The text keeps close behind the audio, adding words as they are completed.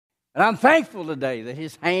And I'm thankful today that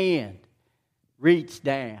His hand reached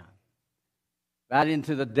down right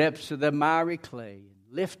into the depths of the miry clay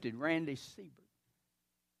and lifted Randy Siebert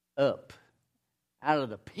up out of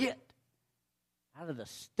the pit, out of the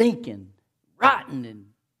stinking, rotten, and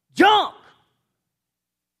junk.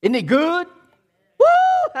 Isn't it good? Woo!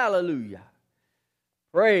 Hallelujah.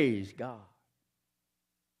 Praise God.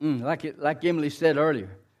 Like Emily said earlier,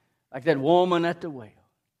 like that woman at the well.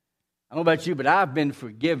 I don't know about you, but I've been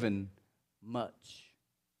forgiven much.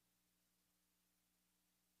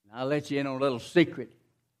 And I'll let you in on a little secret.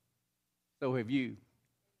 So have you.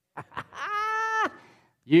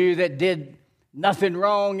 You that did nothing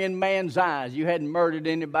wrong in man's eyes. You hadn't murdered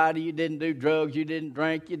anybody. You didn't do drugs. You didn't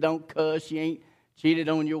drink. You don't cuss. You ain't cheated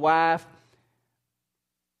on your wife.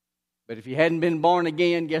 But if you hadn't been born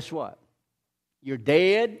again, guess what? You're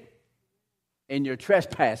dead in your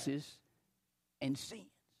trespasses and sins.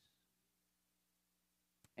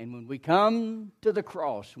 And when we come to the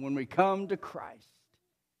cross, when we come to Christ,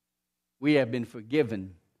 we have been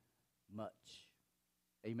forgiven much.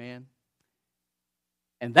 Amen.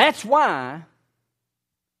 And that's why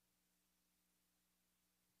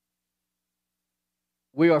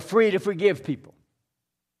we are free to forgive people.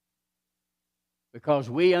 Because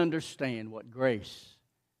we understand what grace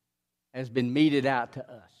has been meted out to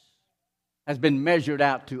us, has been measured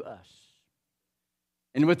out to us.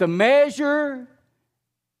 And with the measure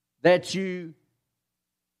that you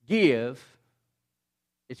give,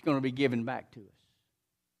 it's going to be given back to us.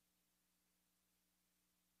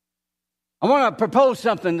 I want to propose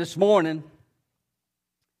something this morning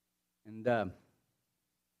and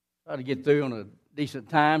try to get through on a decent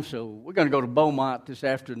time. So we're going to go to Beaumont this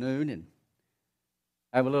afternoon and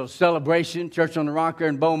have a little celebration. Church on the Rock there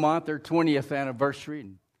in Beaumont, their 20th anniversary.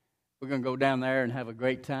 And we're going to go down there and have a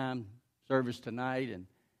great time. Service tonight and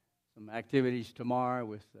some activities tomorrow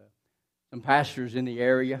with some pastors in the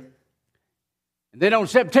area. And then on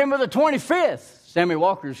September the 25th, Sammy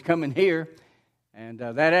Walker's coming here. And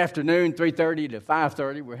that afternoon, 3:30 to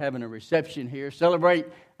 5:30, we're having a reception here. Celebrate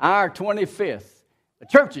our 25th, the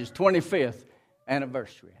church's 25th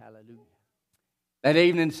anniversary. Hallelujah. That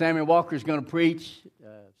evening, Sammy Walker's going to preach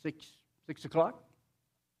 6 o'clock.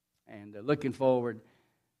 And looking forward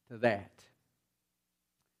to that.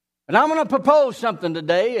 But I'm going to propose something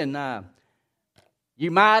today, and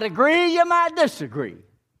you might agree, you might disagree.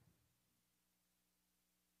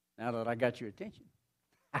 Now that I got your attention.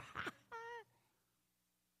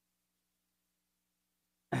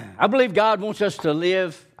 I believe God wants us to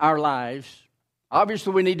live our lives.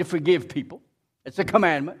 Obviously, we need to forgive people. It's a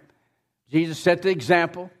commandment. Jesus set the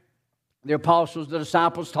example. The apostles, the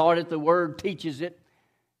disciples taught it. The Word teaches it.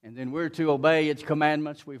 And then we're to obey its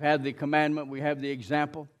commandments. We've had the commandment. We have the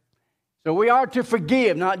example. So we are to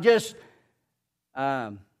forgive, not just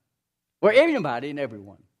anybody and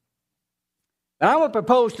everyone. And I want to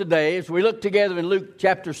propose today, as we look together in Luke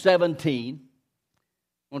chapter 17,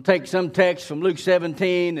 we'll take some text from Luke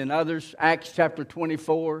 17 and others, Acts chapter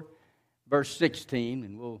 24, verse 16,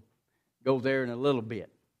 and we'll go there in a little bit.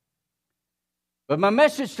 But my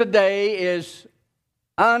message today is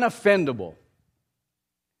unoffendable.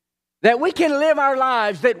 That we can live our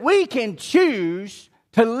lives, that we can choose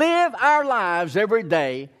to live our lives every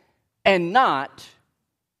day and not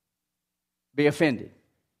be offended.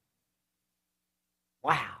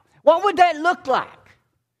 Wow. What would that look like?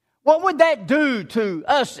 What would that do to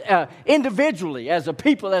us individually, as a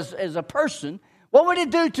people, as a person? What would it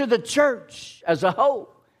do to the church as a whole?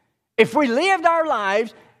 If we lived our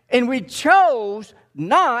lives and we chose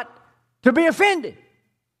not to be offended.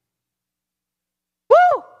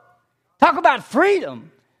 Woo! Talk about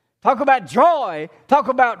freedom. Talk about joy. Talk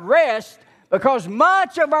about rest. Because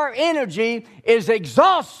much of our energy is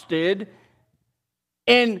exhausted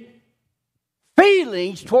in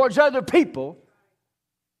feelings towards other people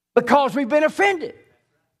because we've been offended.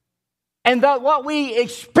 And what we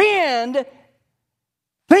expend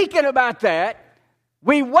thinking about that,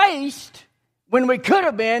 we waste when we could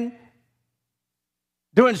have been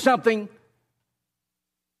doing something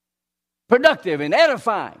productive and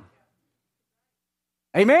edifying.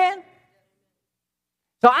 Amen?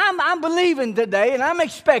 So I'm believing today, and I'm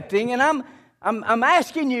expecting, and I'm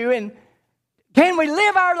asking you, and can we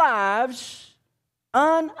live our lives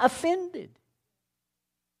unoffended?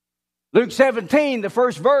 Luke 17, the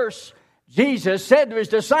first verse, Jesus said to his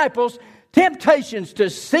disciples, temptations to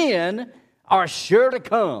sin are sure to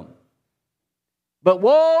come, but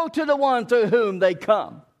woe to the one through whom they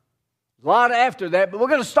come. A lot after that, but we're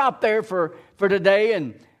going to stop there for today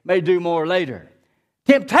and may do more later.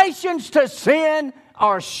 Temptations to sin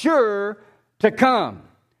are sure to come.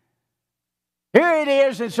 Here it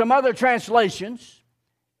is in some other translations.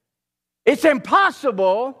 It's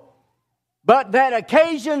impossible but that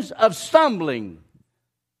occasions of stumbling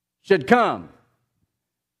should come.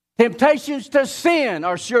 Temptations to sin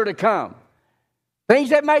are sure to come. Things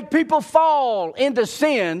that make people fall into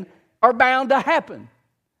sin are bound to happen.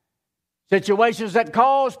 Situations that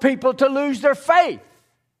cause people to lose their faith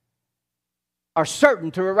are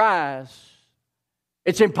certain to arise.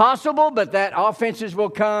 It's impossible, but that offenses will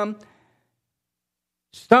come.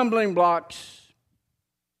 Stumbling blocks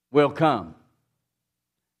will come.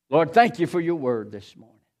 Lord, thank you for your word this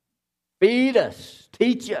morning. Feed us,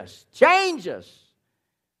 teach us, change us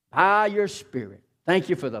by your Spirit. Thank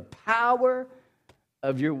you for the power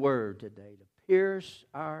of your word today to pierce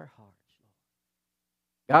our hearts.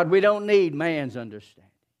 God, we don't need man's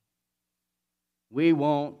understanding. We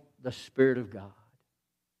want the Spirit of God.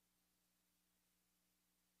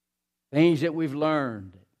 Things that we've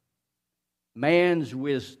learned, man's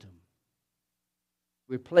wisdom,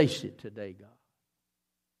 replace it today, God.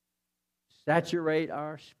 Saturate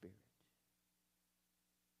our spirit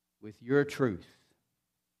with your truth.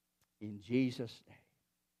 In Jesus' name.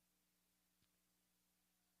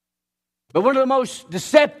 But one of the most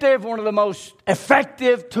deceptive, one of the most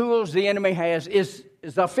effective tools the enemy has is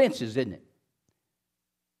offenses, isn't it?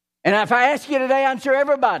 And if I ask you today, I'm sure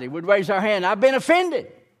everybody would raise our hand. I've been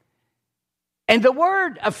offended. And the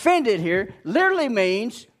word offended here literally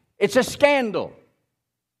means it's a scandal.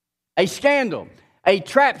 A scandal. A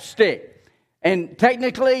trap stick. And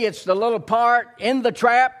technically, it's the little part in the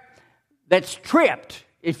trap that's tripped,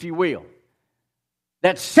 if you will,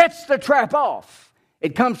 that sets the trap off.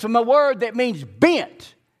 It comes from a word that means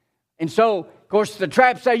bent. And so, of course, the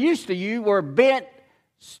traps they used to use were bent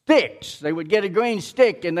sticks. They would get a green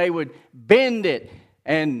stick and they would bend it,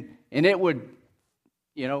 and it would,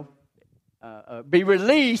 be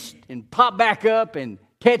released and pop back up and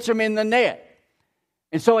catch them in the net.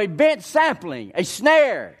 And so a bent sapling, a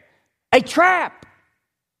snare, a trap,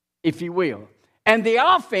 if you will. And the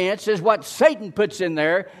offense is what Satan puts in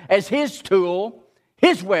there as his tool,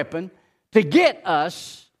 his weapon, to get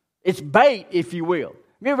us. It's bait, if you will. Have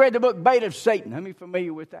you ever read the book Bait of Satan? How many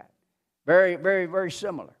familiar with that? Very, very, very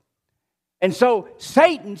similar. And so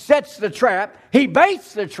Satan sets the trap, he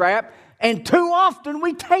baits the trap, and too often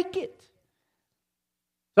we take it.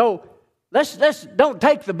 So let's don't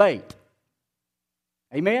take the bait.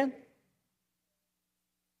 Amen?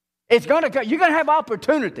 It's going to come. You're going to have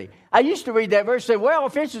opportunity. I used to read that verse and say, well,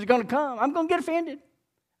 offenses are going to come. I'm going to get offended.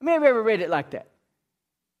 I mean, have you ever read it like that?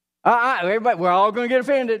 Everybody, we're all going to get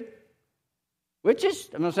offended. Which is,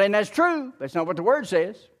 I'm not saying that's true. That's not what the word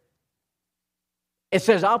says. It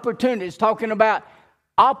says opportunity. It's talking about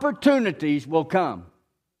opportunities will come.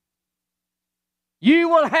 You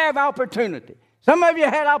will have opportunity. Some of you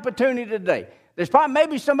had opportunity today. There's probably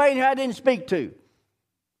maybe somebody who I didn't speak to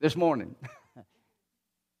this morning.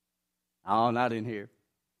 Oh, not in here.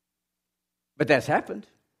 But that's happened.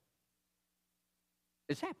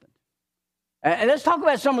 It's happened. And let's talk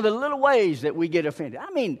about some of the little ways that we get offended.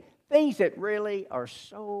 I mean, things that really are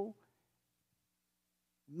so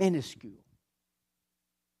minuscule.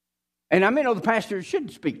 And I mean, the pastor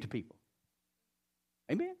should speak to people.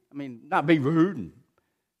 Amen? I mean, not be rude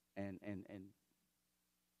and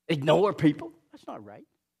ignore people. That's not right.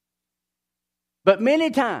 But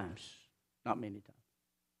many times, not many times,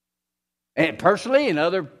 and personally and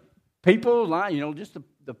other people, just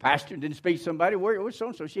the pastor didn't speak to somebody. Where's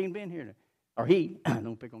so-and-so? She ain't been here. Or he.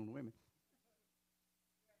 Don't pick on the women.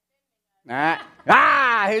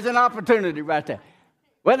 Here's an opportunity right there.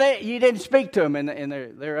 Well, you didn't speak to them, and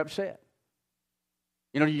they're upset.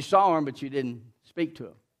 You saw them, but you didn't speak to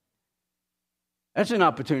them. That's an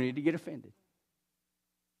opportunity to get offended.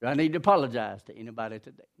 Do I need to apologize to anybody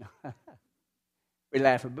today? We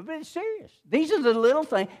laugh, but it's serious. These are the little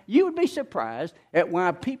things. You would be surprised at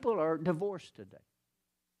why people are divorced today.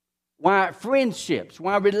 Why friendships,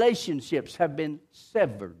 why relationships have been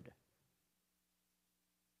severed.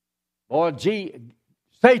 Boy,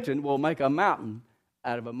 Satan will make a mountain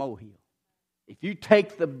out of a molehill. If you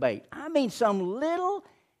take the bait, I mean some little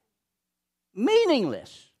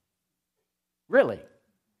meaningless, really.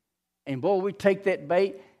 And boy, we take that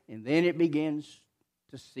bait and then it begins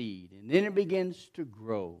to seed, and then it begins to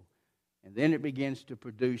grow, and then it begins to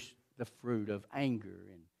produce the fruit of anger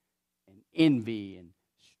and envy and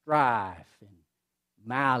strife and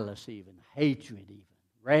malice, even hatred, even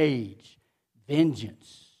rage,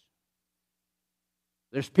 vengeance.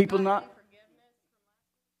 There's people not.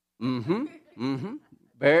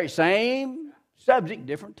 Very same subject,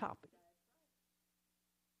 different topic.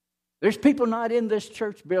 There's people not in this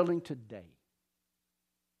church building today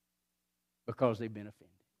because they've been offended.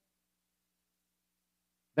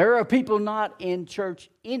 There are people not in church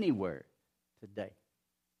anywhere today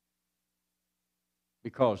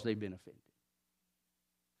because they've been offended.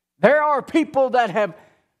 There are people that have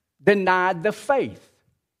denied the faith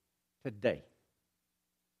today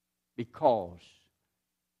because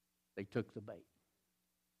they took the bait.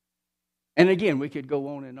 And again, we could go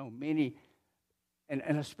on and on. Many, and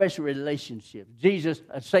especially relationships.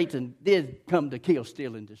 Satan did come to kill,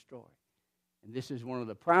 steal, and destroy. And this is one of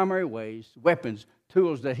the primary ways, weapons,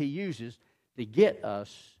 tools that he uses to get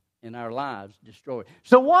us in our lives destroyed.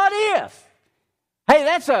 So what if? Hey,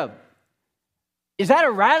 is that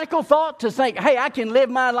a radical thought to think, hey, I can live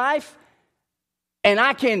my life and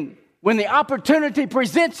I can, when the opportunity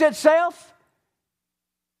presents itself,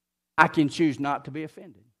 I can choose not to be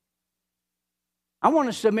offended. I want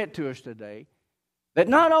to submit to us today that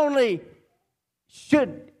not only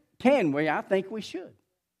can we, I think we should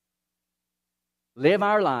live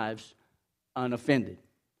our lives unoffended.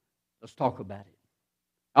 Let's talk about it.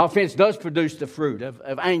 Offense does produce the fruit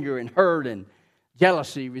of anger and hurt and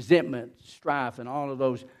jealousy, resentment, strife, and all of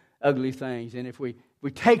those ugly things. And if we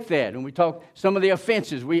take that and we talk some of the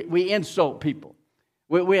offenses, we insult people.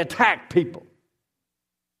 We attack people.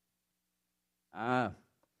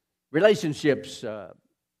 Relationships,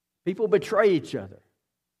 people betray each other.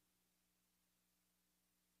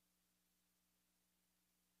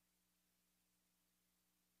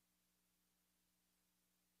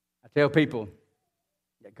 I tell people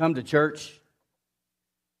that come to church,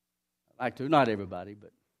 I like to, not everybody,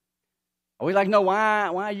 but I always like to know why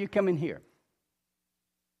are you coming here?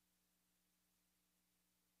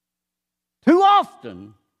 Too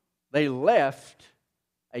often, they left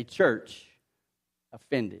a church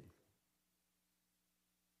offended.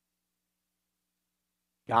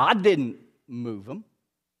 God didn't move them.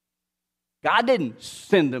 God didn't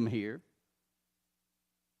send them here.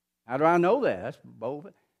 How do I know that? That's both.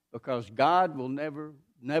 Because God will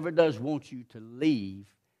never does want you to leave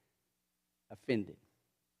offended.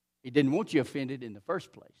 He didn't want you offended in the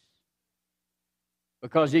first place.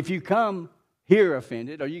 Because if you come here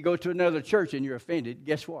offended, or you go to another church and you're offended,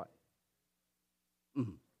 guess what?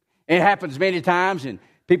 It happens many times, and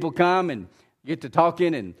people come and get to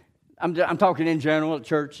talking, and I'm talking in general at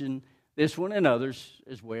church and this one and others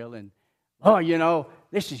as well. And,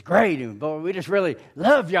 this is great, and boy, we just really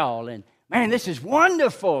love y'all, and man, this is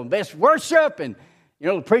wonderful, best worship, and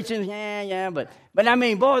preaching, but I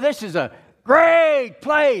mean, boy, this is a great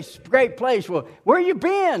place. Well, where you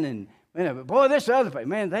been? And boy, this other place,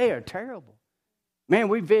 man, they are terrible. Man,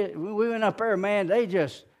 we went up there, man, they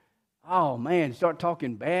just, start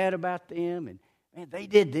talking bad about them, and man, they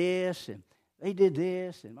did this, and they did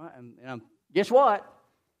this, and guess what?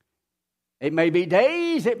 It may be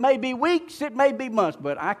days, it may be weeks, it may be months,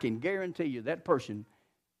 but I can guarantee you that person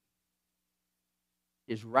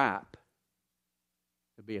is ripe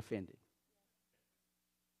to be offended.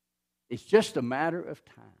 It's just a matter of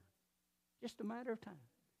time. Just a matter of time.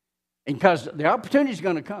 And because the opportunity is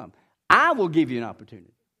going to come, I will give you an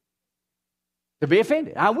opportunity to be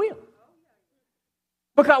offended. I will.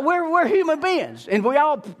 Because we're human beings, and we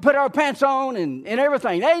all put our pants on and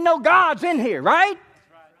everything. There ain't no gods in here, right?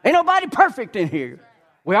 Ain't nobody perfect in here.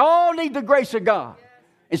 We all need the grace of God.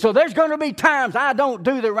 And so there's going to be times I don't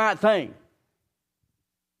do the right thing.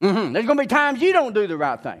 There's going to be times you don't do the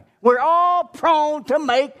right thing. We're all prone to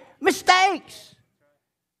make mistakes.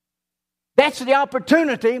 That's the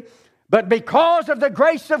opportunity. But because of the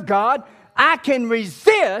grace of God, I can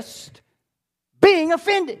resist being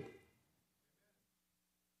offended.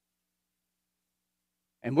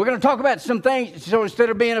 And we're going to talk about some things. So instead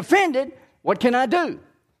of being offended, what can I do?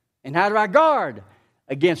 And how do I guard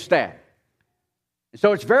against that? And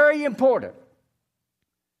so it's very important.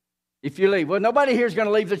 If you leave, well, nobody here is going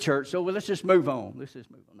to leave the church, so let's just move on. Let's just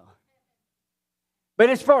move on. But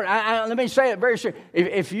it's important. Let me say it very serious.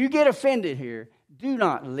 If you get offended here, do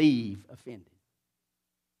not leave offended.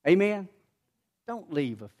 Amen? Don't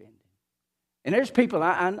leave offended. And there's people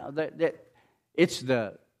I know that it's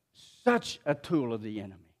such a tool of the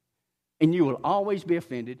enemy. And you will always be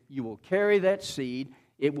offended. You will carry that seed.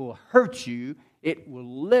 It will hurt you. It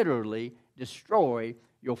will literally destroy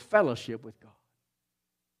your fellowship with God.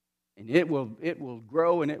 And it will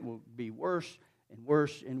grow, and it will be worse and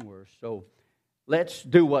worse and worse. So let's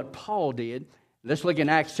do what Paul did. Let's look in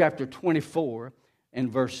Acts chapter 24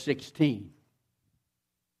 and verse 16.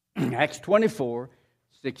 Acts 24,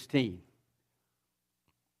 16.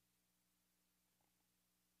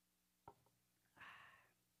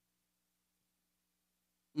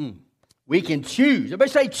 We can choose. Everybody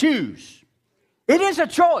say choose. It is a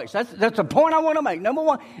choice. That's a point I want to make. Number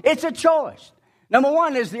one, it's a choice. Number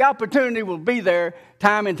one is the opportunity will be there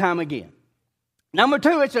time and time again. Number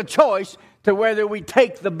two, it's a choice to whether we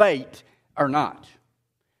take the bait or not.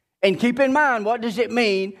 And keep in mind, what does it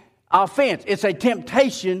mean, offense? It's a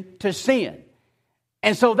temptation to sin.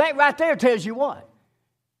 And so that right there tells you what?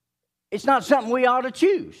 It's not something we ought to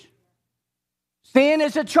choose. Sin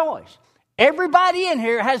is a choice. Everybody in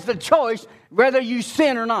here has the choice whether you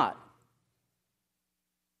sin or not.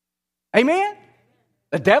 Amen?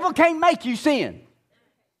 The devil can't make you sin.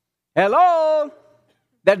 Hello?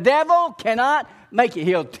 The devil cannot make it.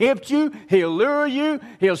 He'll tempt you. He'll lure you.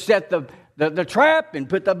 He'll set the trap and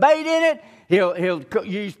put the bait in it. He'll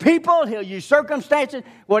use people. He'll use circumstances.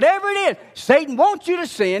 Whatever it is, Satan wants you to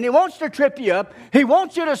sin. He wants to trip you up. He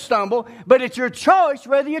wants you to stumble. But it's your choice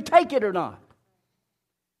whether you take it or not.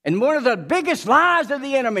 And one of the biggest lies of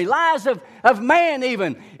the enemy, lies of man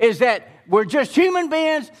even, is that we're just human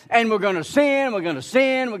beings and we're going to sin, we're going to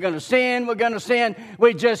sin, we're going to sin, we're going to sin.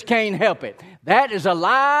 We just can't help it. That is a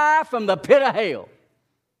lie from the pit of hell.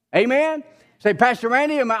 Amen? Say, Pastor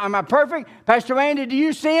Randy, am I perfect? Pastor Randy, do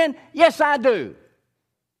you sin? Yes, I do.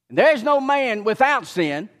 And there's no man without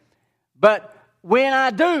sin. But when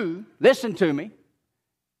I do, listen to me,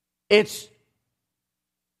 it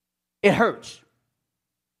hurts.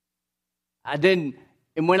 And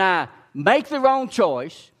when I make the wrong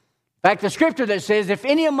choice, in fact, the scripture that says, if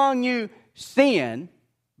any among you sin,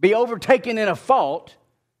 be overtaken in a fault,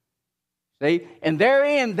 see, and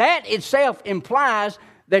therein that itself implies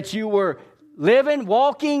that you were living,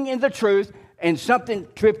 walking in the truth, and something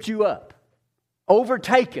tripped you up.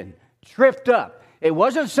 Overtaken, tripped up. It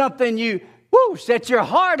wasn't something you, set your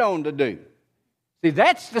heart on to do. See,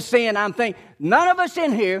 that's the sin I'm thinking. None of us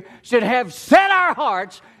in here should have set our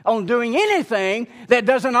hearts on doing anything that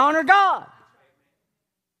doesn't honor God.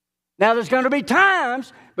 Now, there's going to be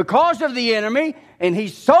times because of the enemy, and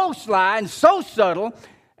he's so sly and so subtle,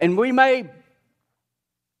 and we may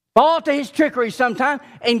fall to his trickery sometime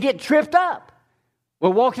and get tripped up. We're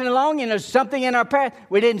walking along and there's something in our path.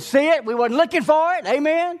 We didn't see it. We wasn't looking for it.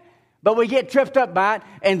 Amen? But we get tripped up by it,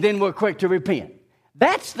 and then we're quick to repent.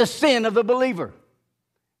 That's the sin of the believer.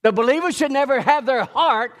 The believer should never have their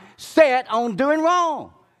heart set on doing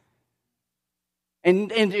wrong.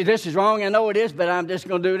 And this is wrong, I know it is, but I'm just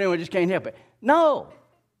going to do it anyway, I just can't help it. No.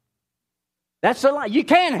 That's a lie. You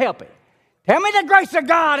can't help it. Tell me the grace of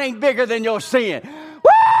God ain't bigger than your sin.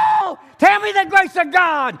 Woo! Tell me the grace of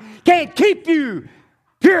God can't keep you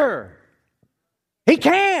pure. He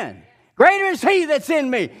can. Greater is he that's in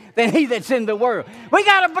me than he that's in the world. We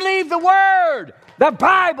got to believe the word. The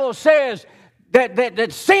Bible says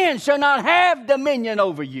that sin shall not have dominion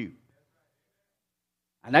over you.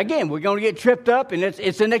 And again, we're going to get tripped up, and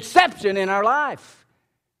it's an exception in our life.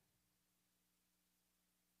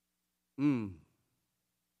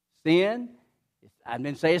 Sin, I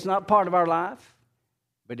didn't say it's not part of our life,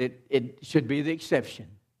 but it should be the exception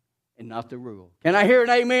and not the rule. Can I hear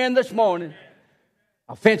an amen this morning?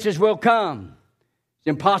 Offenses will come. It's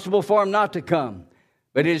impossible for them not to come.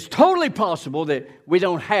 But it is totally possible that we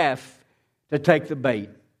don't have to take the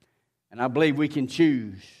bait. And I believe we can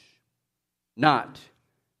choose not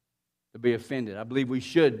to be offended. I believe we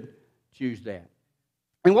should choose that.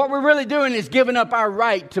 And what we're really doing is giving up our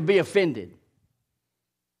right to be offended.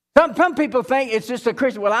 Some people think it's just a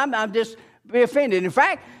Christian. Well, I'm just be offended. In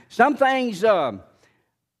fact, some things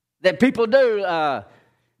that people do,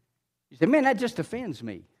 you say, man, that just offends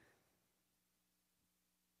me.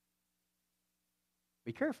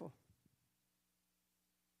 Be careful.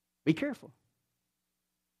 Be careful.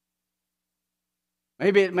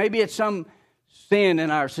 Maybe it's some sin in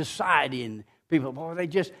our society, and people,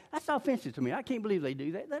 that's offensive to me. I can't believe they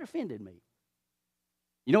do that. That offended me.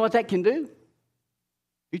 You know what that can do?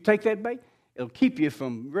 You take that bait, it'll keep you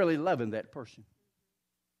from really loving that person.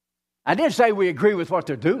 I didn't say we agree with what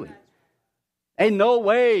they're doing. Ain't no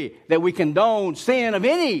way that we condone sin of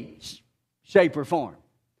any shape or form.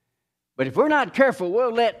 But if we're not careful,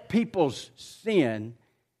 we'll let people's sin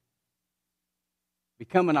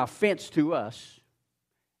become an offense to us.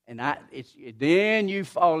 And then you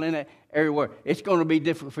fall in that area where it's going to be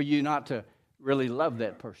difficult for you not to really love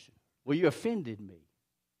that person. Well, you offended me.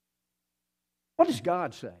 What does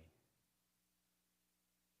God say?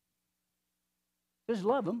 Just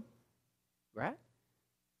love them, right?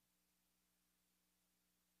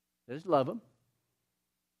 Just love them.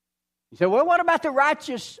 You say, well, what about the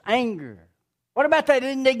righteous anger? What about that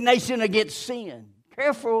indignation against sin?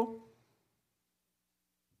 Careful.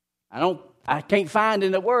 I can't find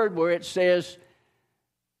in the word where it says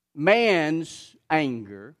man's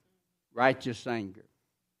anger, righteous anger.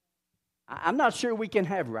 I'm not sure we can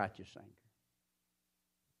have righteous anger.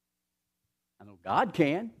 I know God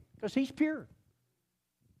can, because He's pure.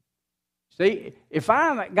 See, if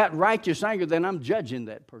I got righteous anger, then I'm judging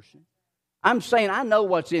that person. I'm saying I know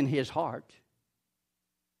what's in his heart.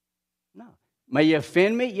 No. May you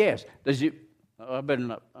offend me? Yes. Does you? Oh, I better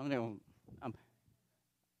not.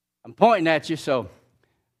 I'm pointing at you, so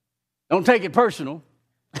don't take it personal.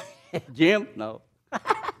 Jim? No.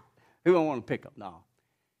 Who I want to pick up? No.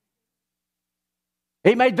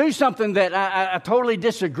 He may do something that I totally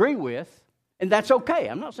disagree with, and that's okay.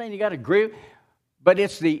 I'm not saying you got to agree, but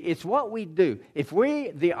it's what we do.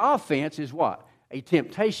 The offense is what? A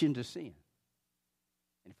temptation to sin.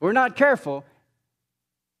 If we're not careful,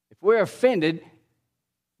 if we're offended,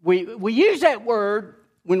 we use that word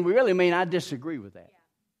when we really mean I disagree with that.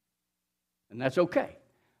 And that's okay.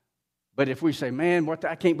 But if we say, man,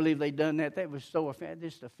 I can't believe they done that. That was so offended.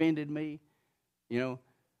 This offended me. You know,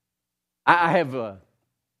 I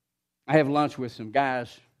have lunch with some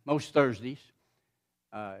guys most Thursdays,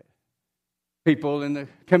 people in the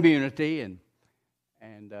community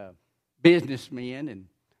and businessmen,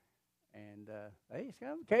 and they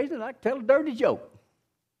occasionally like to tell a dirty joke.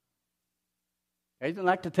 Occasionally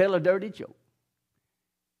like to tell a dirty joke.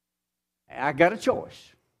 I got a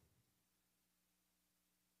choice.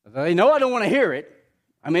 They know I don't want to hear it.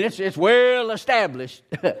 I mean, it's well established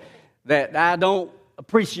that I don't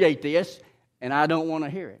appreciate this and I don't want to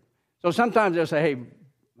hear it. So sometimes they'll say,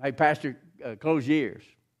 hey, Pastor, close your ears.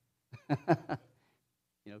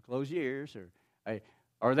 Close your ears.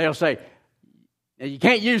 Or they'll say, you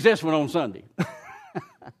can't use this one on Sunday.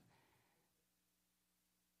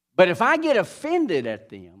 But if I get offended at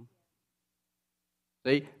them,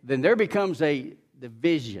 see, then there becomes a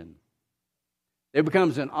division. There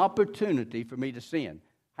becomes an opportunity for me to sin.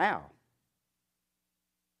 How?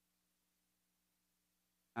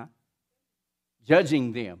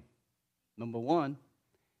 Judging them, number one.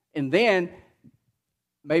 And then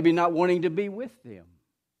maybe not wanting to be with them.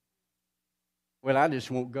 Well, I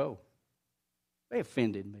just won't go. They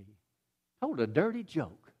offended me. Told a dirty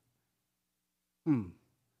joke.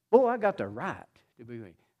 Boy, I got the right to be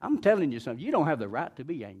angry. I'm telling you something. You don't have the right to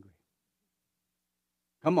be angry.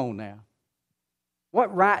 Come on now.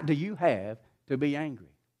 What right do you have to be angry?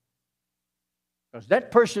 Because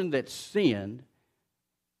that person that sinned,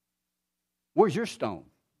 where's your stone?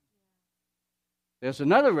 There's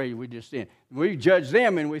another way we just sin. We judge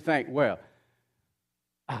them and we think, and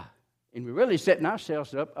we're really setting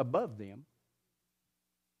ourselves up above them.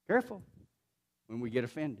 Careful when we get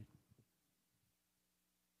offended.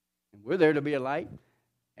 And we're there to be a light.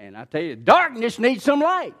 And I tell you, darkness needs some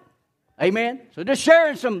light. Amen? So just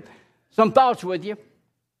sharing some thoughts with you.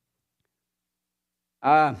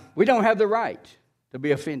 We don't have the right to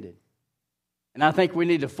be offended. And I think we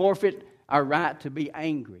need to forfeit our right to be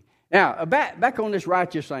angry. Now, back on this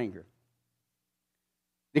righteous anger.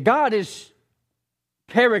 The God's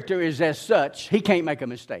character is as such, He can't make a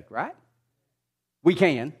mistake, right? We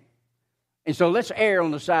can. And so let's err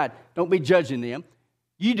on the side. Don't be judging them.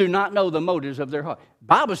 You do not know the motives of their heart. The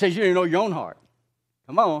Bible says you don't know your own heart.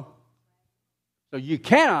 Come on. So you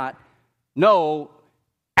cannot know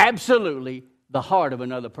absolutely the heart of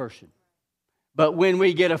another person. But when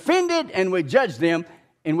we get offended and we judge them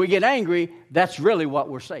and we get angry, that's really what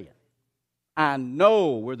we're saying. I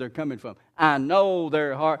know where they're coming from. I know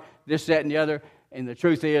their heart, this, that, and the other. And the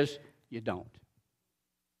truth is, you don't.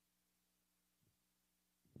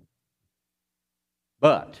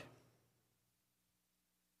 But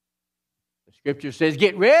the Scripture says,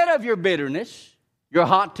 get rid of your bitterness, your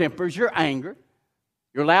hot tempers, your anger,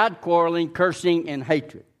 your loud quarreling, cursing, and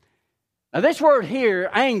hatred. Now this word here,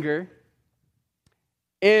 anger,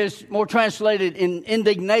 is more translated in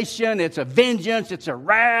indignation. It's a vengeance. It's a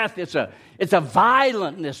wrath. It's a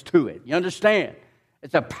violentness to it. You understand?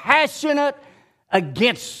 It's a passionate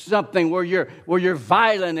against something where you're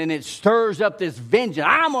violent and it stirs up this vengeance.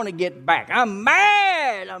 I'm going to get back. I'm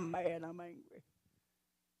mad. I'm angry.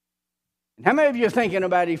 And how many of you are thinking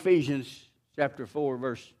about Ephesians chapter 4,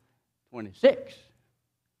 verse 26?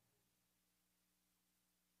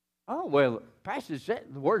 Oh, well, the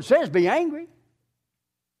word says be angry.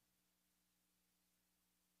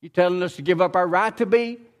 You telling us to give up our right to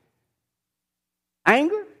be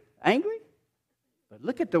angry? But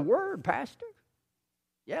look at the word, Pastor.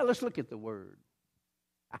 Yeah, let's look at the word.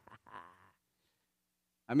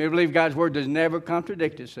 I believe God's word does never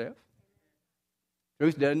contradict itself.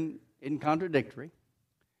 Truth isn't contradictory.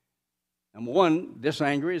 Number one, this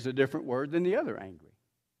angry is a different word than the other angry.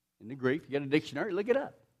 In the Greek, you get a dictionary, look it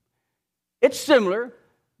up. It's similar,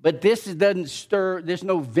 but this doesn't stir, there's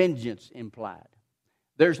no vengeance implied.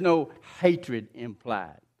 There's no hatred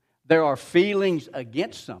implied. There are feelings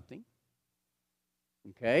against something,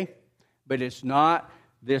 okay? But it's not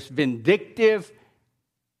this vindictive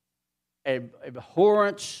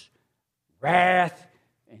abhorrence, wrath,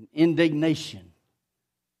 and indignation,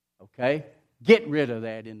 okay? Get rid of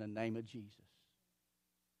that in the name of Jesus.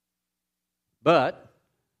 But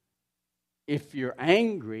if you're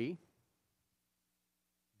angry,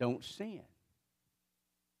 don't sin.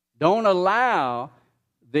 Don't allow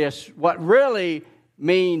this, what really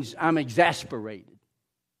means I'm exasperated.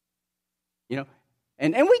 You know,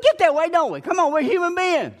 and we get that way, don't we? Come on, we're human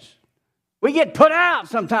beings. We get put out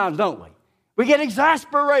sometimes, don't we? We get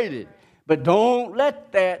exasperated. But don't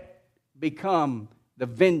let that become the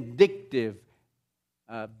vindictive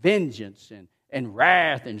vengeance and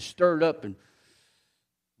wrath and stirred up. And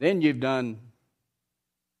then you've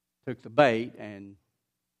took the bait and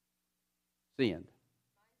sinned.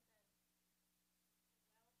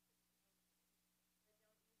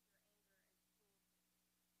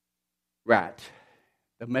 Right.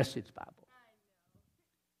 The Message Bible.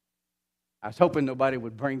 I was hoping nobody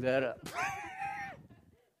would bring that up.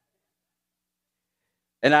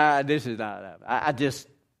 And I just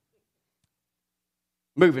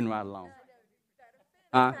moving right along.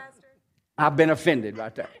 I've been offended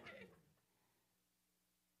right there.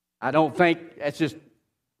 I don't think that's just,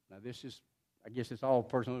 now this is, I guess it's all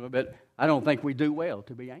personal, but I don't think we do well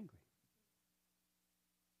to be angry.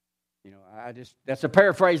 You know, that's a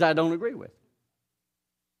paraphrase I don't agree with.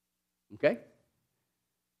 Okay?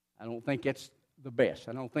 I don't think that's the best.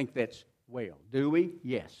 I don't think that's well. Do we?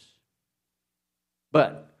 Yes.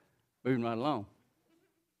 But, moving right along.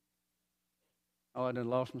 Oh, I done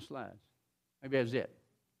lost my slides. Maybe that's it.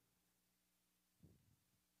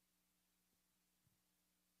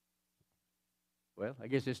 Well, I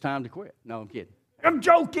guess it's time to quit. No, I'm kidding. I'm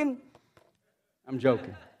joking.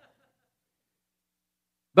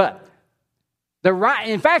 But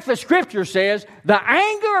in fact, the Scripture says the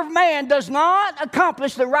anger of man does not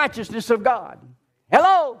accomplish the righteousness of God.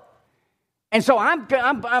 Hello. And so I'm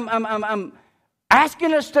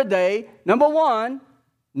asking us today. Number one,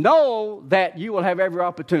 know that you will have every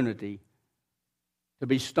opportunity to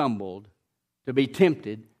be stumbled, to be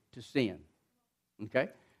tempted to sin. Okay.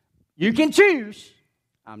 You can choose.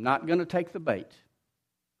 I'm not going to take the bait.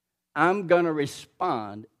 I'm going to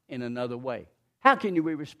respond in another way. How can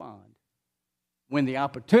we respond? When the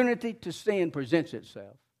opportunity to sin presents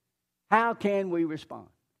itself, how can we respond?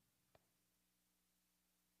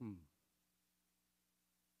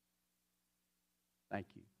 Thank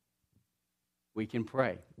you. We can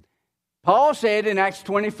pray. Paul said in Acts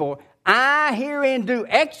 24, I herein do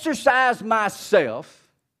exercise myself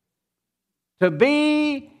to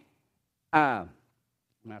be, I'm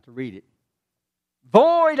going to have to read it,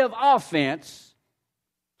 void of offense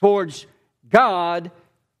towards God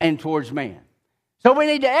and towards man. So we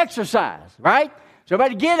need to exercise, right? So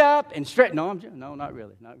everybody get up and stretch. No, not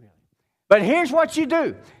really. But here's what you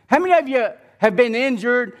do. How many of you have been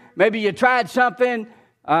injured? Maybe you tried something.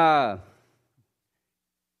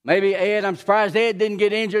 Maybe Ed, I'm surprised Ed didn't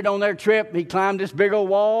get injured on their trip. He climbed this big old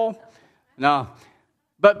wall. No.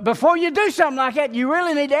 But before you do something like that, you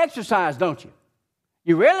really need to exercise, don't you?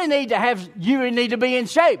 You really need to be in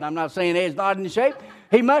shape. I'm not saying Ed's not in shape.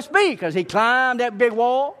 He must be, because he climbed that big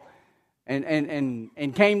wall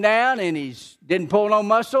and came down, and he didn't pull no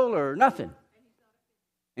muscle or nothing.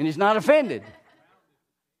 And he's not offended.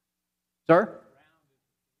 Sir?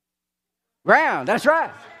 Round, that's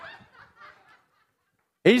right.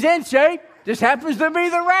 He's in shape. Just happens to be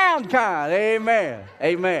the round kind. Amen.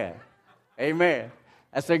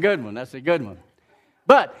 That's a good one.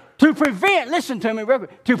 But to prevent, listen to me real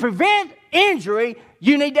quick, to prevent injury,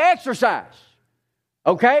 you need to exercise.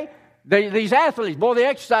 Okay? These athletes, boy, they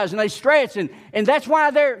exercise and they stretch, and that's why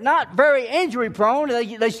they're not very injury prone.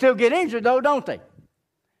 They still get injured, though, don't they?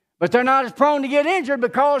 But they're not as prone to get injured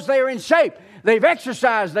because they're in shape. They've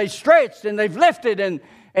exercised, they've stretched, and they've lifted,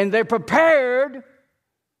 and they're prepared.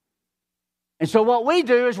 And so what we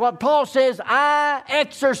do is what Paul says, I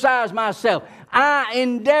exercise myself. I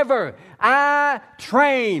endeavor. I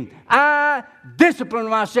train. I discipline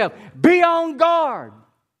myself. Be on guard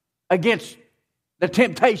against the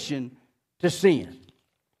temptation to sin.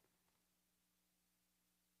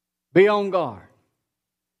 Be on guard.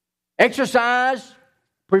 Exercise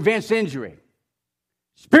prevents injury.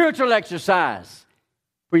 Spiritual exercise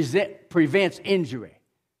prevents injury.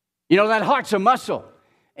 You know, that heart's a muscle.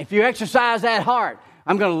 If you exercise that heart,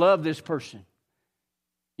 I'm going to love this person.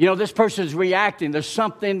 You know, this person's reacting. There's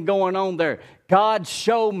something going on there. God,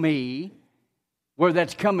 show me where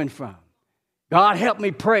that's coming from. God, help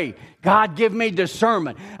me pray. God, give me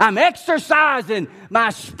discernment. I'm exercising my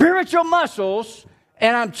spiritual muscles,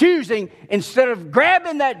 and I'm choosing, instead of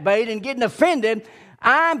grabbing that bait and getting offended,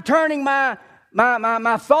 I'm turning my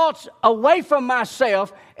thoughts away from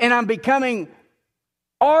myself, and I'm becoming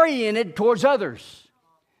oriented towards others.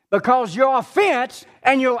 Because your offense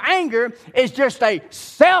and your anger is just a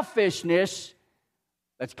selfishness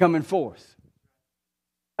that's coming forth.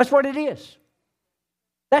 That's what it is.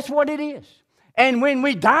 That's what it is. And when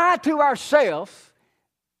we die to ourselves,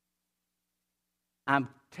 I'm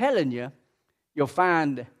telling you, you'll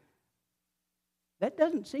find that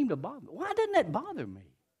doesn't seem to bother me. Why doesn't that bother me?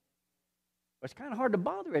 Well, it's kind of hard to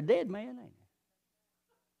bother a dead man, ain't it?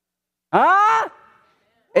 Huh?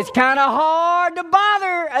 It's kind of hard to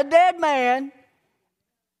bother a dead man.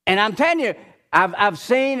 And I'm telling you, I've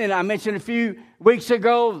seen, and I mentioned a few weeks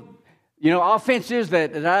ago, offenses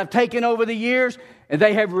that I've taken over the years, and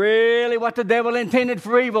they have really what the devil intended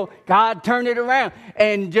for evil. God turned it around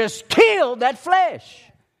and just killed that flesh.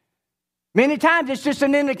 Many times it's just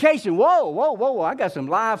an indication. Whoa, I got some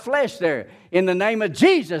live flesh there. In the name of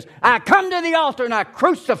Jesus, I come to the altar and I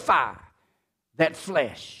crucify that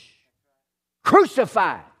flesh.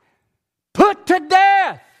 Crucify. Put to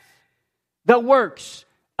death the works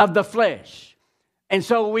of the flesh. And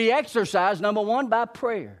so we exercise, number one, by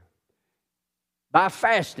prayer. By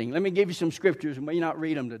fasting. Let me give you some scriptures. I may not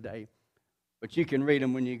read them today, but you can read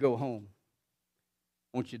them when you go home.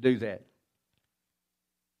 Won't you do that?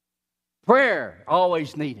 Prayer,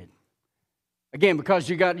 always needed. Again, because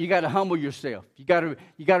you got to humble yourself. You got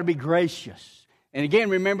to be gracious. And again,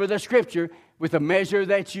 remember the scripture, with the measure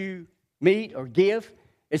that you meet or give,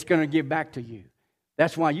 it's going to give back to you.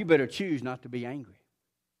 That's why you better choose not to be angry.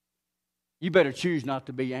 You better choose not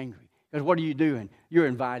to be angry. Because what are you doing? You're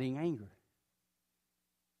inviting anger.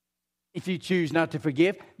 If you choose not to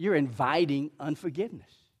forgive, you're inviting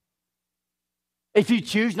unforgiveness. If you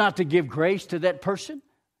choose not to give grace to that person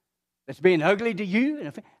that's being ugly to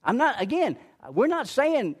you, we're not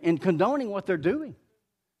saying and condoning what they're doing.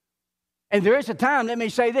 And there is a time, let me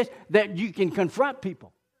say this, that you can confront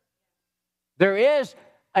people. There is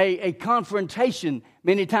a confrontation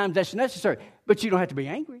many times that's necessary, but you don't have to be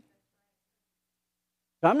angry.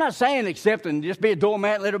 So I'm not saying accept and just be a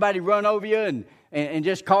doormat and let everybody run over you and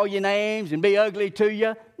just call you names and be ugly to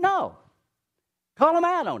you. No. Call them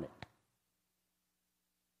out on it.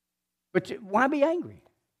 But why be angry?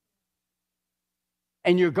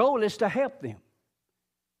 And your goal is to help them.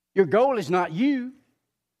 Your goal is not you,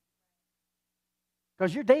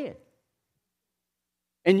 because you're dead.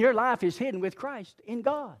 And your life is hidden with Christ in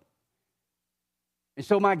God. And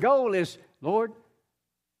so my goal is, Lord,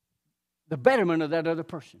 the betterment of that other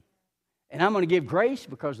person. And I'm going to give grace,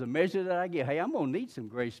 because the measure that I give, hey, I'm going to need some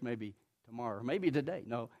grace maybe tomorrow, maybe today.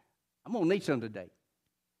 No, I'm going to need some today.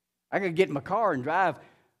 I got to get in my car and drive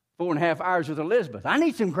 4.5 hours with Elizabeth. I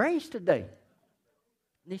need some grace today.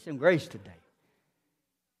 I need some grace today.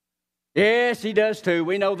 Yes, he does too.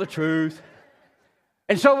 We know the truth.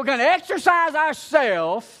 And so we're going to exercise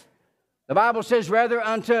ourselves, the Bible says, rather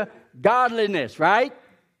unto godliness, right?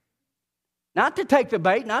 Not to take the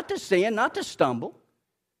bait, not to sin, not to stumble.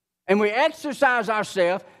 And we exercise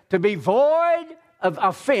ourselves to be void of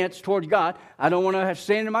offense toward God. I don't want to have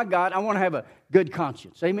sin in my God. I want to have a good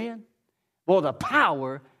conscience. Amen? Boy, the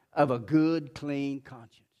power of a good, clean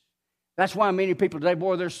conscience. That's why many people today,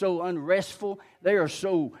 boy, they're so unrestful. They're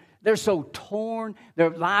so torn.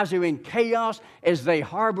 Their lives are in chaos as they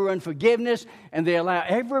harbor unforgiveness, and they allow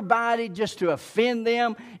everybody just to offend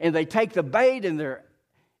them, and they take the bait, and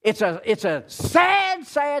it's a sad,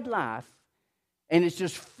 sad life, and it's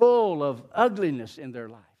just full of ugliness in their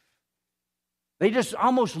life. They just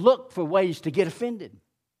almost look for ways to get offended.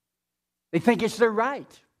 They think it's their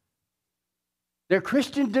right. Their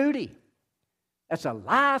Christian duty. That's a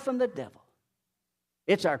lie from the devil.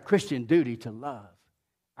 It's our Christian duty to love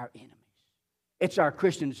our enemies. It's our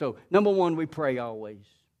Christian. So, number one, we pray always.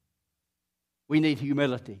 We need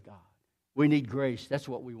humility, God. We need grace. That's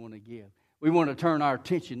what we want to give. We want to turn our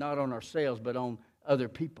attention not on ourselves, but on other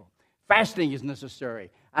people. Fasting is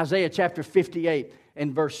necessary. Isaiah chapter 58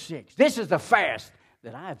 and verse 6. This is the fast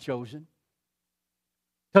that I have chosen.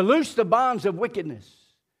 To loose the bonds of wickedness.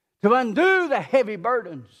 To undo the heavy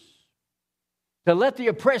burdens. To let the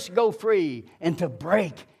oppressed go free. And to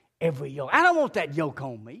break every yoke. I don't want that yoke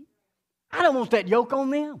on me. I don't want that yoke on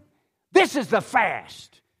them. This is the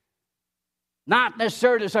fast. Not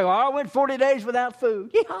necessarily to say, I went 40 days without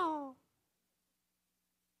food. Yeehaw.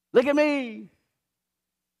 Look at me.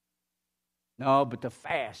 No, but the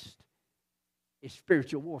fast is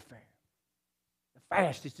spiritual warfare. The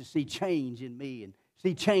fast is to see change in me and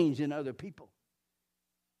see change in other people.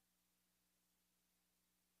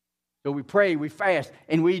 So we pray, we fast,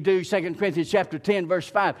 and we do 2 Corinthians chapter 10, verse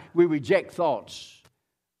 5. We reject thoughts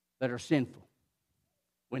that are sinful.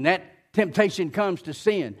 When that temptation comes to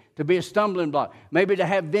sin, to be a stumbling block, maybe to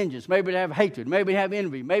have vengeance, maybe to have hatred, maybe to have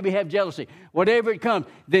envy, maybe have jealousy, whatever it comes,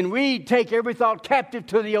 then we take every thought captive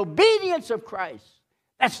to the obedience of Christ.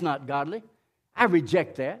 That's not godly. I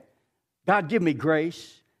reject that. God, give me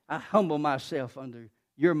grace. I humble myself under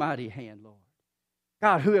your mighty hand, Lord.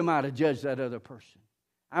 God, who am I to judge that other person?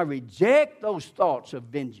 I reject those thoughts of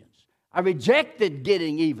vengeance. I rejected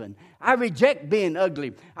getting even. I reject being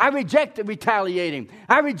ugly. I reject retaliating.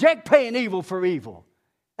 I reject paying evil for evil.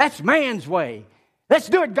 That's man's way. Let's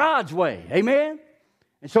do it God's way. Amen?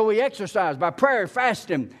 And so we exercise by prayer,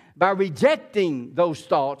 fasting, by rejecting those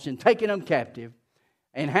thoughts and taking them captive.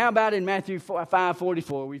 And how about in Matthew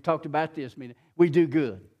 5:44? We've talked about this. We do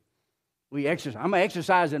good. We exercise. I'm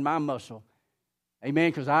exercising my muscle.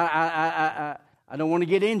 Amen? Because I don't want to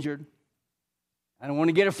get injured. I don't want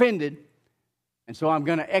to get offended. And so I'm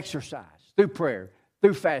going to exercise through prayer,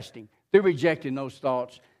 through fasting, through rejecting those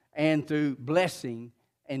thoughts, and through blessing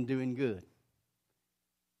and doing good.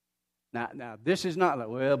 Now this is not like,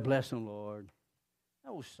 well, bless them, Lord.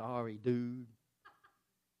 Oh, sorry, dude.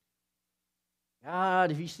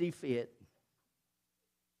 God, if you see fit.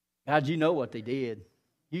 God, you know what they did.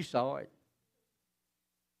 You saw it.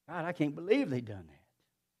 God, I can't believe they done that.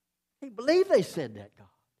 I can't believe they said that, God.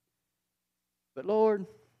 But Lord,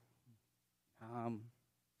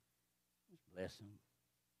 just bless them.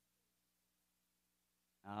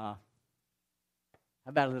 How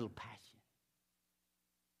about a little passion?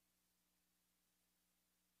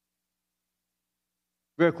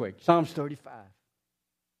 Real quick, Psalms 35.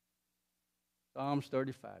 Psalms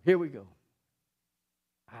 35. Here we go.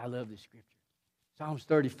 I love this scripture. Psalms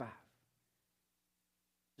 35.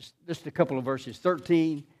 Just a couple of verses,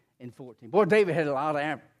 13 and 14. Boy, David had a lot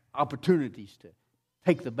of opportunities to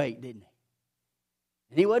take the bait, didn't he?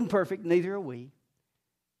 And he wasn't perfect, neither are we.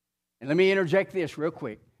 And let me interject this real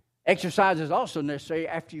quick. Exercise is also necessary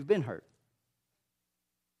after you've been hurt.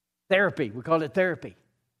 Therapy, we call it therapy.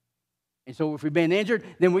 And so if we've been injured,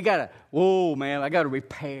 then we got to, I got to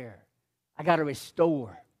repair. I got to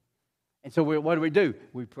restore. And so what do?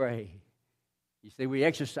 We pray. You see, we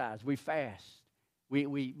exercise, we fast.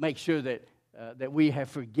 We make sure that we have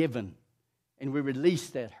forgiven and we release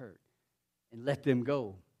that hurt and let them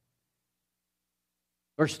go.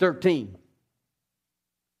 Verse 13.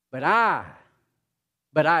 But I.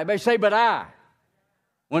 Everybody say, but I.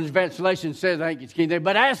 One translation says, I think it's King James,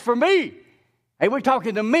 but as for me. Hey, we're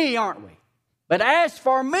talking to me, aren't we? But as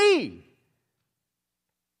for me.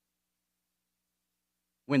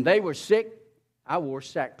 When they were sick, I wore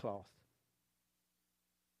sackcloth.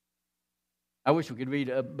 I wish we could read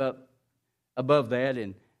above that,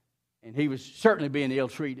 and he was certainly being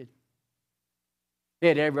ill-treated. He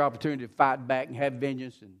had every opportunity to fight back and have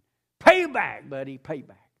vengeance and pay back, buddy, pay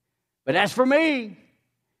back. But as for me,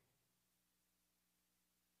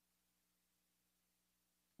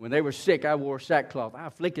 when they were sick, I wore sackcloth. I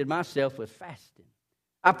afflicted myself with fasting.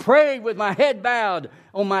 I prayed with my head bowed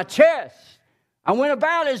on my chest. I went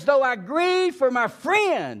about as though I grieved for my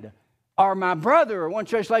friend or my brother, or one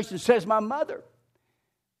translation says my mother.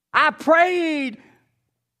 I prayed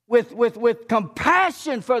with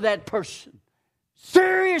compassion for that person,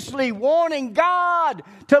 seriously wanting God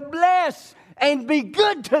to bless and be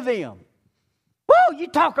good to them. Whoa, you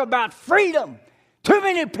talk about freedom. Too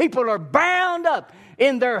many people are bound up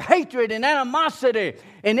in their hatred and animosity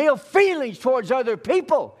and ill feelings towards other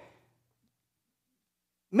people.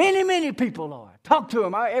 Many people are. Talk to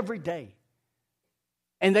them every day.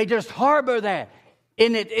 And they just harbor that.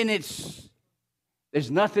 And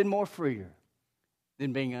there's nothing more freer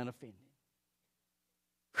than being unoffended.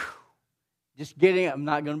 Whew. Just getting, I'm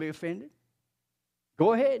not going to be offended.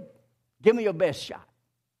 Go ahead. Give me your best shot.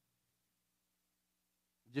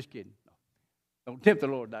 Just kidding. No. Don't tempt the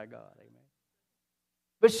Lord thy God. Amen.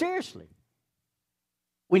 But seriously,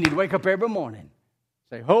 we need to wake up every morning.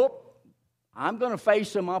 Say, hope, I'm going to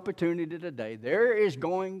face some opportunity today. There is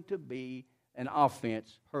going to be an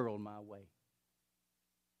offense hurled my way.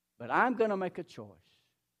 But I'm going to make a choice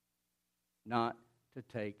not to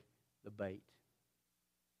take the bait.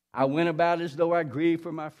 I went about as though I grieved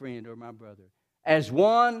for my friend or my brother. As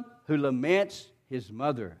one who laments his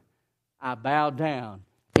mother, I bow down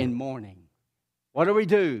in mourning. What do we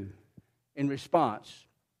do in response?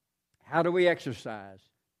 How do we exercise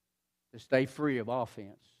to stay free of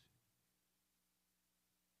offense?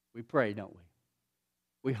 We pray, don't we?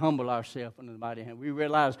 We humble ourselves under the mighty hand. We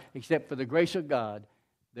realize, except for the grace of God,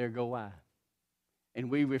 there go I.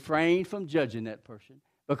 And we refrain from judging that person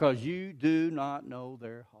because you do not know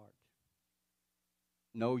their heart.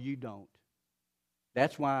 No, you don't.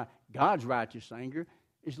 That's why God's righteous anger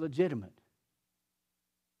is legitimate.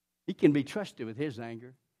 He can be trusted with His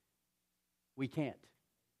anger. We can't.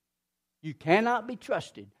 You cannot be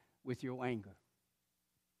trusted with your anger.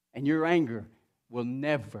 And your anger will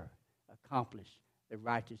never accomplish the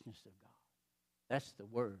righteousness of God. That's the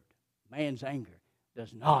word. Man's anger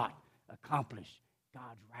does not accomplish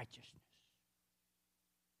God's righteousness.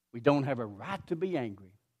 We don't have a right to be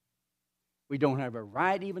angry. We don't have a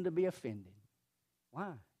right even to be offended.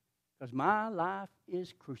 Why? Because my life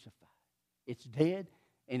is crucified. It's dead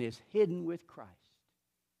and it's hidden with Christ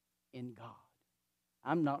in God.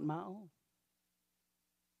 I'm not my own.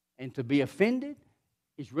 And to be offended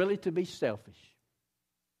is really to be selfish.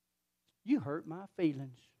 You hurt my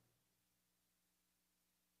feelings.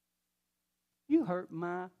 You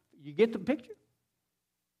get the picture?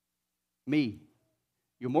 Me.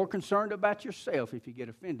 You're more concerned about yourself if you get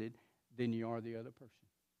offended than you are the other person.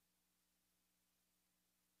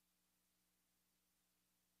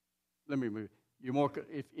 Let me move. You're more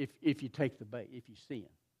if you take the bait, if you sin.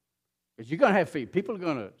 Because you're going to have feelings. People are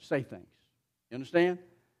going to say things. You understand?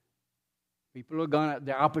 People are going to,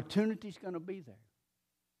 the opportunity's going to be there.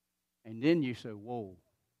 And then you say, whoa,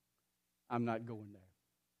 I'm not going there.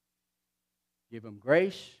 Give them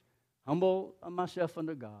grace, humble myself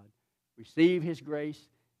under God, receive His grace,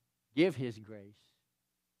 give His grace.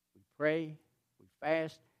 We pray, we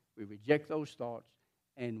fast, we reject those thoughts,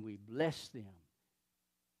 and we bless them.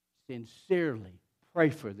 Sincerely pray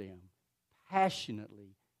for them,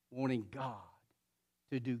 passionately wanting God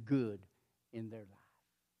to do good in their life.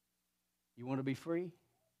 You want to be free?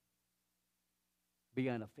 Be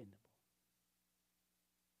unoffendable.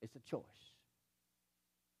 It's a choice.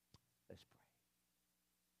 Let's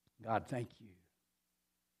pray. God, thank you.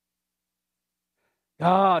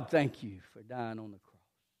 God, thank you for dying on the cross.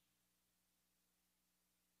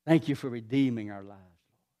 Thank you for redeeming our lives,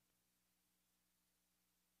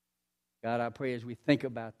 Lord. God, I pray as we think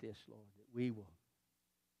about this, Lord, that we will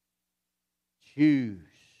choose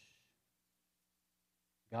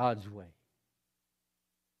God's way,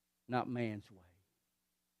 not man's way,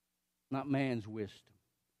 not man's wisdom.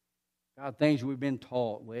 God, things we've been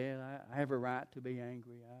taught, well, I have a right to be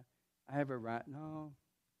angry. I have a right. No.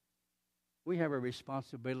 We have a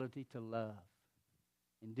responsibility to love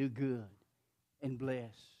and do good and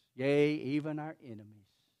bless, yea, even our enemies.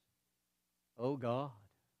 Oh, God.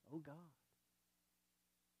 Oh, God.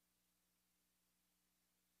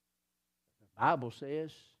 The Bible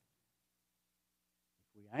says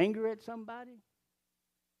if we anger at somebody,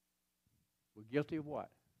 we're guilty of what?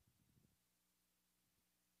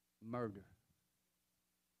 Murder.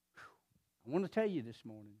 I want to tell you this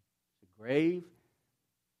morning, it's a grave,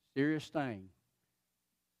 serious thing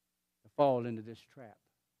to fall into this trap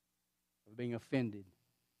of being offended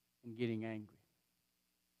and getting angry.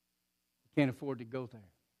 You can't afford to go there.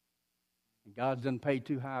 And God's done paid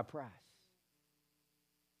too high a price.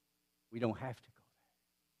 We don't have to go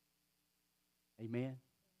there. Amen?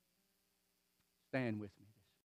 Stand with me.